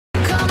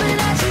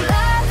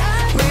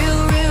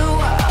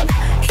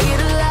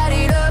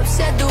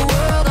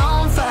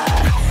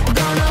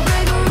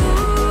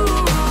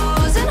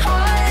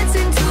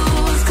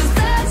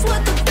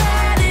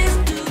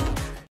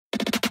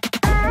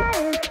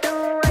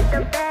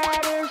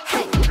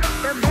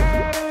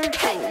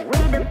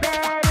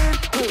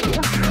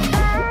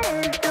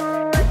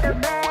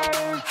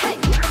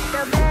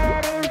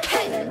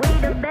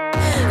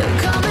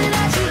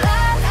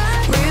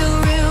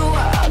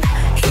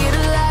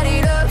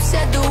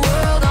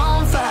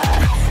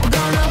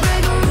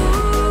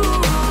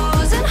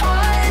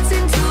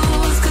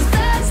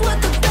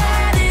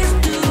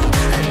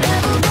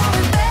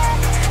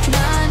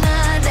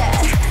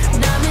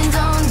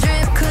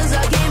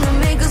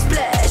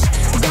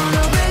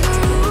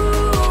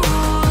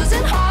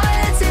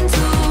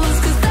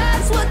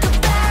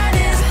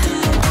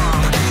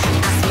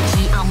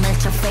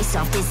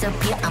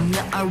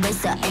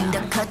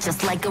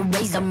just like a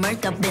razor.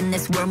 Murked up in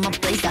this world, my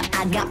blazer.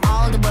 I got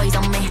all the boys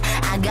on me,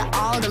 I got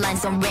all the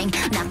lines on ring.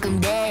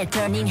 나쁜데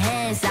turning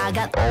heads, I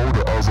got all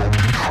the eyes on me.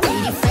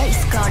 Pretty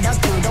face, 걸어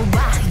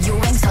들어와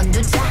유행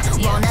선두자.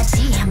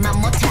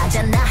 원하지만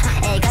못하잖아,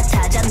 애가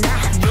타잖아.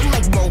 You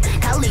like roll,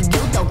 달리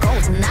유도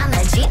gold. 난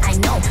알지, I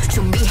know.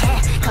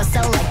 준비해, cause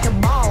I like the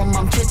ball.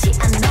 멈추지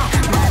않아,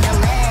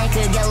 말할래.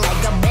 그게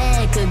like a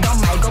bag, 그거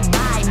말고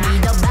bye.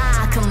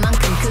 믿어봐,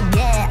 그만큼 크게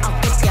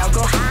어깨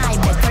펴고 high.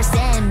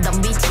 100%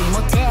 덤비지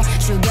못해,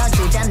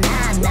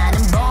 죽여주잖아.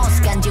 나는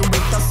boss, 간지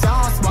with the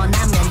sauce.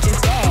 원하면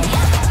줄게.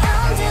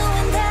 I'm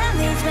doing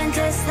damage when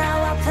just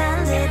how I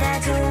planned it. I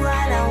do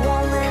what I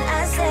want when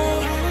I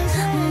say.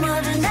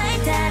 모두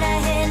날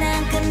따라해,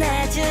 난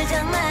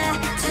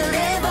끝내주잖아. To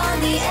live on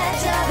the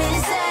edge of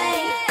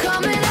insane.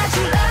 Coming at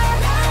you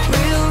like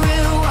real,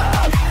 real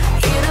wild.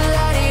 Here to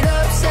light it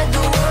up, set the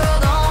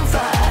world on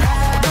fire.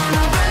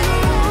 Gonna break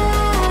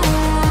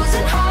rules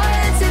and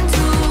hearts in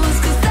twos,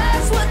 cause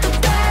that's what the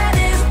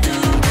baddest do.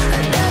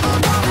 Never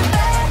going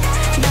back,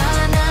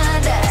 nah, nah,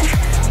 that.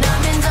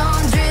 Diamonds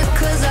on drip,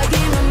 cause I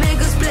came to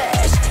make a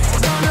splash.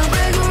 Gonna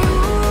break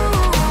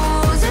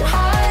rules and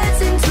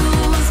hearts in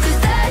twos, cause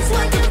that's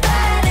what the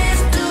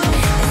baddest do.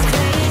 It's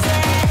crazy.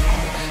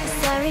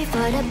 Sorry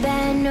for the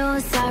bad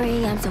news,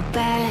 sorry I'm so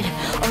bad.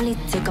 Only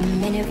took a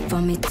minute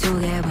for me to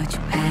get what you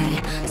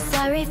had.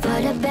 Sorry for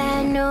the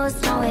bad news,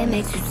 no it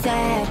makes you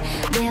sad.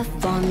 There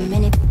for a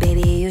minute,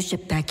 baby, you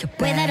should pack your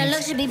bags. Way that I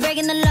look should be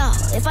breaking the law.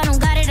 If I don't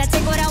got it, I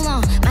take what I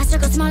want. My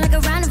circle small like a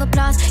round of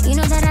applause. You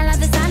know that I love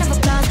the sound of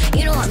applause.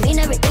 You know I mean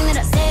everything that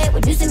I said.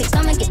 When you see me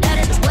coming, get out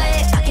of the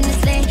way. Back in the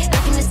sleigh,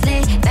 back in the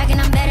sleigh. Back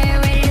and I'm better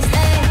and ready to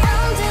stay.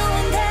 I'm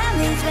doing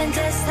damage when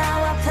just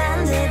how I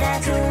planned it.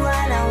 I do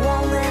what I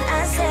want when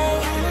I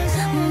say.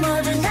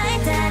 모두 날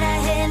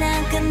따라해,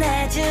 난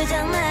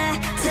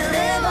끝내주잖아. To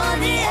live on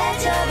the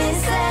edge of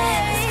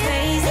insane. It's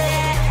crazy.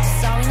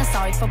 Sorry, not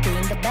sorry for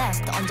being the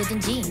best.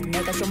 언제든지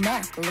내가 좀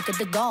해. Look at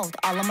the gold,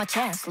 all on my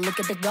chest. Look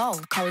at the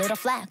gold, call it a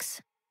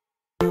flex.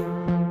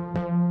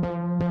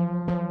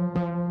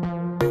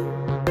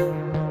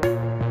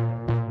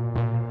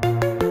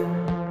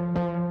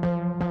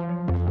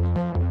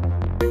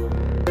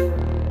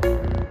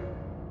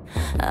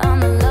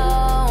 I'm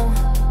alone,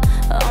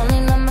 only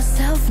know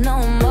myself no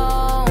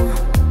more.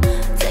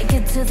 Take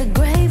it to the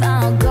grave,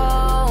 I'll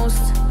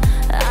ghost.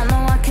 I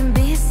know I can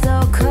be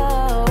so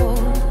cold.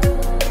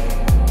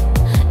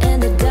 In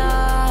the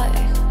dark,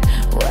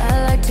 where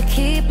I like to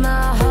keep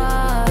my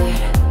heart.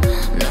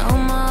 No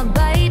more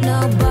bite,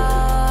 no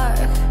bark.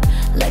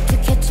 Like to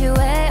catch you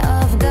way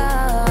off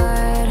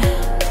guard.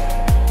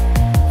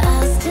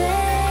 I'll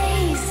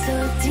stay so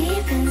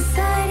deep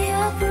inside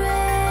your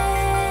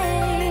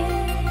brain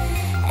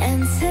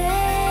and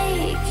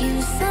take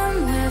you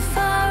somewhere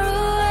far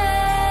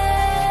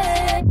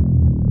away.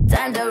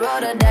 Time to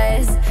roll the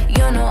dice,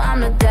 you know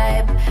I'm the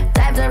type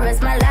to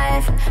risk my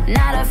life,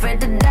 not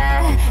afraid to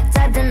die.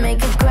 Type to make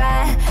you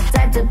cry,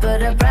 type to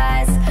put a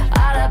price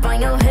all up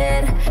on your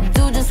head.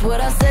 Do just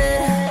what I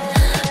said.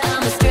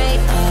 I'm a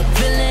straight up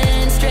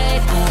villain,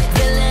 straight up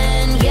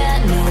villain. Yeah,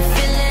 no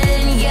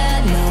feeling,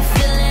 yeah, no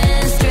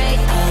feeling.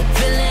 Straight up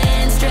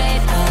villain,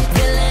 straight up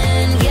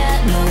villain. Yeah,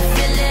 no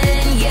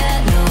feeling, yeah,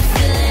 no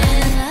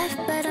feeling. I'm alive,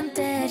 but I'm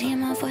dead. Hear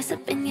my voice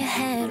up in your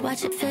head.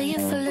 Watch it fill you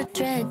full of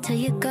dread till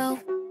you go.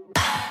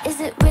 Is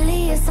it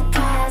really a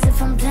surprise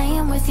if I'm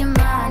playing with your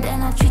mind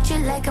and I treat you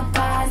like a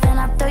prize? Then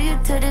I throw you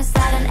to the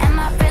side. And am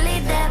I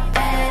really that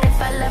bad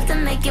if I love to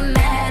make you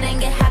mad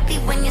and get happy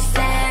when you're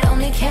sad?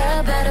 Only care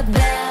about a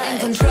bad. In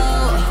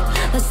control,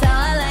 that's how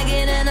I like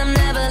it, and I'm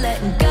never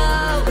letting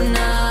go.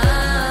 No,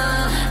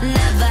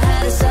 never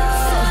had a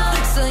soul,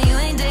 so you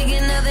ain't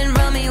taking nothing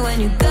from me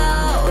when you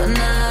go.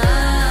 No,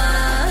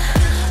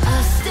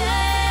 I'll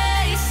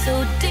stay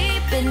so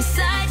deep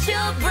inside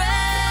your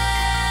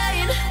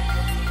brain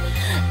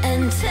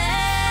and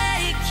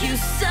take you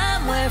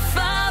somewhere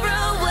far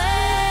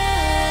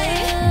away.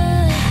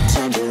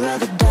 Time to roll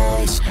the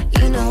dice,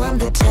 you know I'm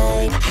the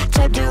type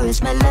to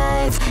risk my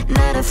life,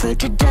 not afraid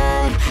to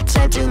die.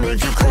 Type to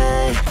make you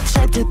cry,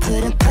 type to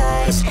put a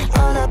price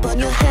all up on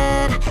your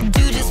head.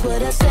 Do just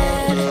what I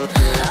said.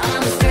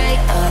 I'm a straight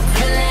up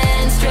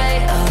villain,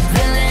 straight up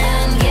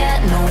villain. Yeah,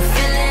 no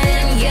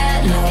feeling,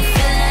 yeah, no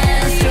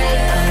feeling.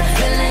 Straight up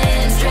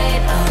villain,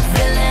 straight up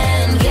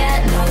villain. Yeah,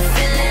 no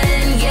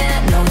feeling, yeah,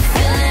 no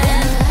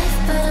feeling.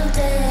 But I'm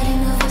dead, you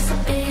know what's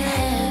up in your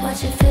head.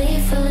 Watch it fill you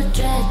full of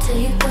dread till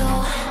you go.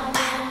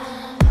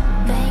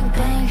 Bang,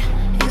 bang,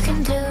 you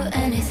can do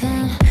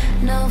anything.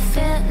 No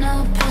fear,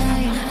 no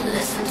pain.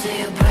 Listen to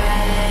your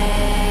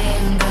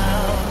brain.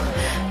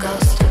 Go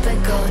stupid,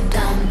 go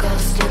dumb, go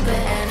stupid,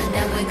 and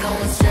then we go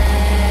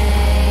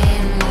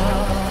insane.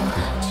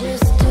 Whoa.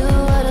 Just do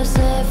what I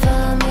say,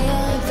 follow me, I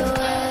like the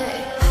way.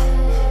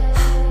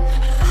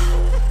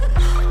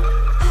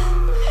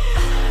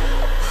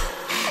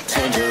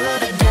 Time to roll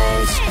the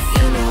dice,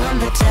 you know I'm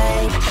the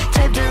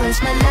type to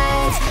risk my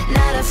life,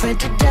 not afraid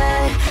to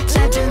die.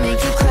 Type to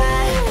make you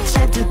cry,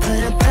 type to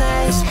put a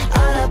price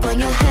all up on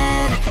your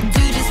head.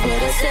 Do just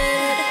what I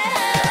said.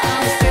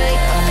 I'm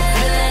straight up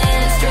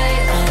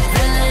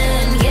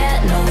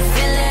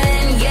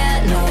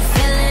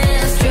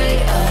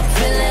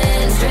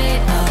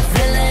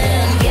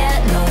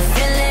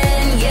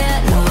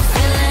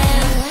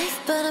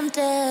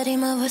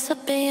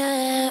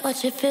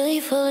got you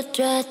feeling full of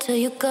dread till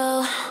you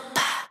go.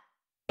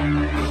 You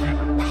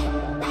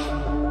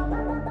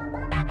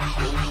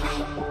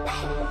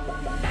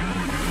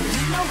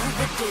know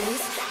who it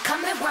is,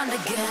 coming round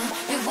again.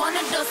 We want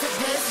a dose of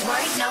this,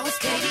 right now it's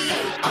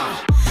KDA.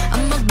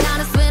 I'm a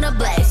goddess with a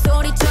blaze,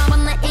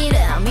 소리처럼 내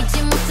이름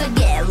잊지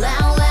못하게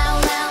loud,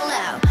 loud, loud,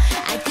 loud.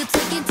 I could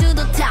take you to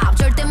the top,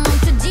 절대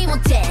멈추지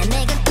못해.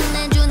 내가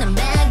끝내주는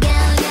bag,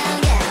 yeah, yeah,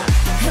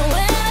 yeah. And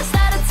when I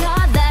start to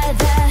talk that,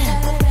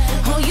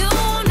 oh, you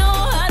know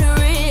how to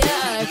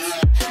react.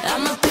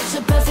 I'm a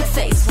picture perfect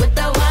face with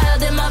the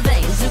wild in my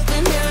veins. You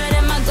can hear it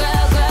in my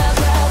growl, growl,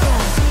 growl,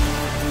 growl.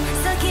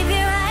 So keep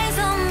your eyes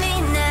on me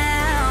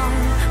now.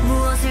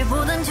 무엇을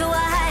보든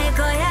좋아할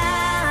거야.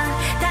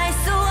 다 할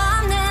수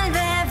없는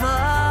배vo.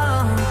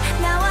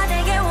 나와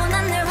되길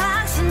원한 늘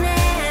확신해.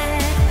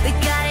 We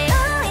got it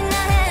all in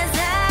our hands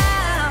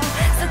now.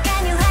 So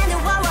can you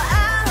handle what we're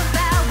all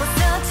about? We're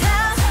so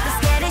tough. Let's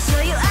get it,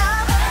 show you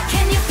up.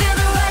 Can you feel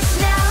the rush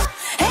now?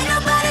 Ain't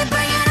nobody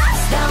bringing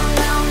us down,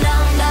 down,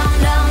 down, down,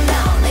 down,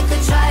 down. They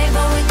could try,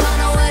 but we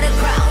gonna wear the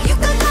crown. You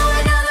could go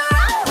another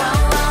round,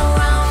 round, round,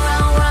 round,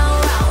 round, round,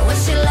 round.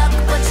 Wish you luck,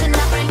 but you're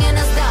not bringing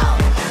us down.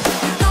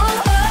 Go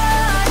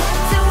hard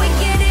till we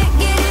get it,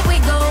 we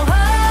go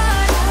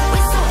hard.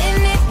 We're so in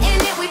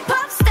it, we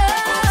pop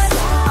stars.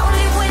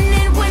 Only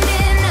winning,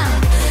 winning now.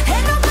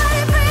 Ain't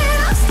nobody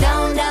bringing us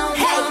down, down,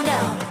 down,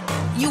 down.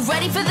 You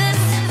ready for this?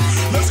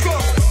 Let's go.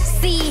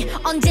 See,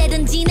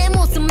 언제든지 내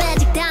모습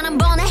매직 단 한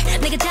번에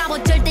내가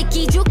잡아 절대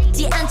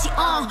기죽지 않지.